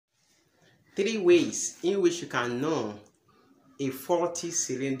Three ways in which you can know a faulty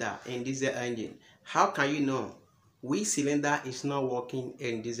cylinder in diesel engine. How can you know which cylinder is not working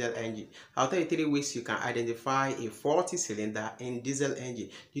in diesel engine? I'll tell you three ways you can identify a faulty cylinder in diesel engine.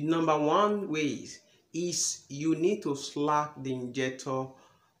 The number one way is you need to slack the injector,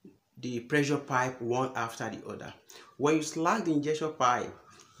 the pressure pipe one after the other. When you slack the injection pipe,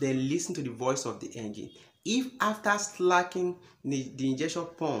 then listen to the voice of the engine. If after slacking the injection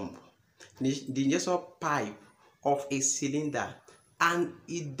pump, the injection pipe of a cylinder, and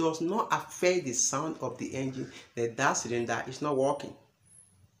it does not affect the sound of the engine, then that cylinder is not working.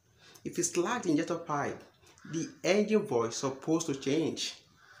 If you slack the injector pipe, the engine voice is supposed to change.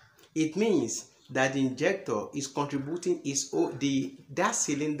 It means that the injector is contributing its own, that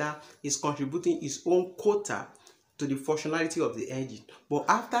cylinder is contributing its own quota to the functionality of the engine. But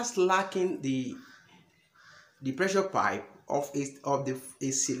after slacking the pressure pipe of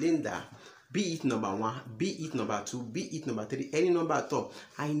a cylinder, be it number one, be it number two, be it number three, any number at all,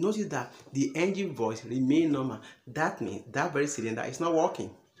 I notice that the engine voice remain normal. That means that very cylinder is not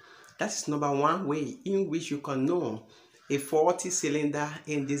working. That is number one way in which you can know a faulty cylinder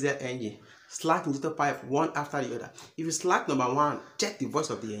in diesel engine. Slack injector pipe one after the other. If you slack number one, check the voice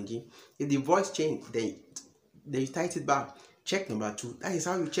of the engine. If the voice change, then you tighten it back. Check number two. That is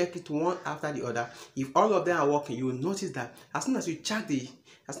how you check it one after the other. If all of them are working, you will notice that as soon as you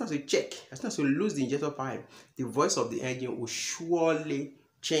lose the injector pipe, the voice of the engine will surely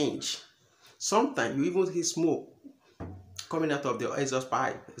change. Sometimes you even see smoke coming out of the exhaust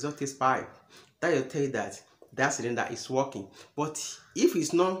pipe. That will tell you that cylinder is working. But if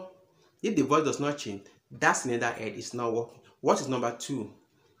the voice does not change, that cylinder head is not working. What is number two?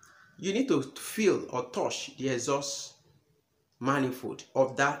 You need to feel or touch the exhaust manifold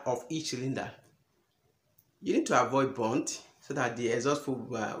of each cylinder. You need to avoid burnt so that the exhaust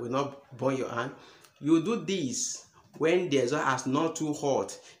will not burn your hand. You do this when the exhaust is not too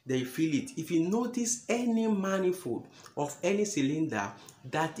hot, then you feel it. If you notice any manifold of any cylinder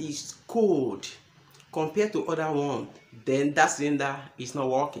that is cold compared to other one, then that cylinder is not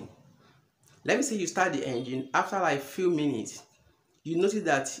working. Let me say you start the engine, after like a few minutes, you notice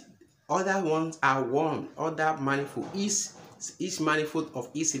that other ones are warm, other manifold, each manifold of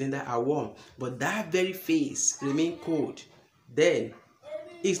each cylinder are warm, but that very phase remain cold, then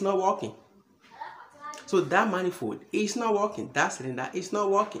it's not working. So that manifold is not working, that cylinder is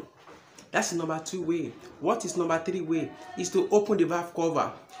not working. That's number two way. What is number three way? Is to open the valve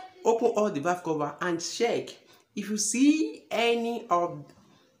cover. Open all the valve cover and check. If you see any of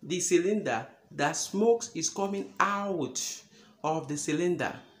the cylinder that smoke is coming out of the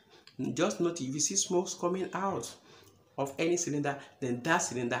cylinder, just notice if you see smoke coming out of any cylinder, then that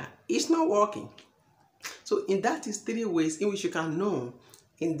cylinder is not working. So that is three ways in which you can know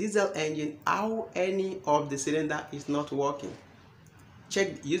in diesel engine how any of the cylinder is not working.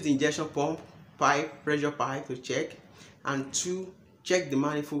 Use the injection pump pipe, pressure pipe to check, and two, check the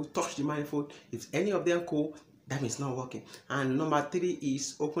manifold, touch the manifold. If any of them cool, that means not working. And number three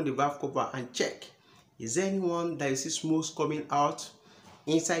is open the valve cover and check. Is there anyone that you see smoke coming out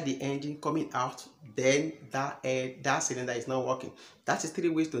inside the engine coming out? Then that cylinder is not working. That is three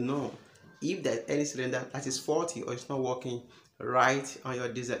ways to know if there's any cylinder that is faulty or it's not working right on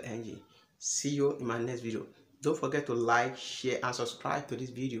your diesel engine. See you in my next video. Don't forget to like, share, and subscribe to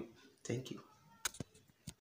this video. Thank you.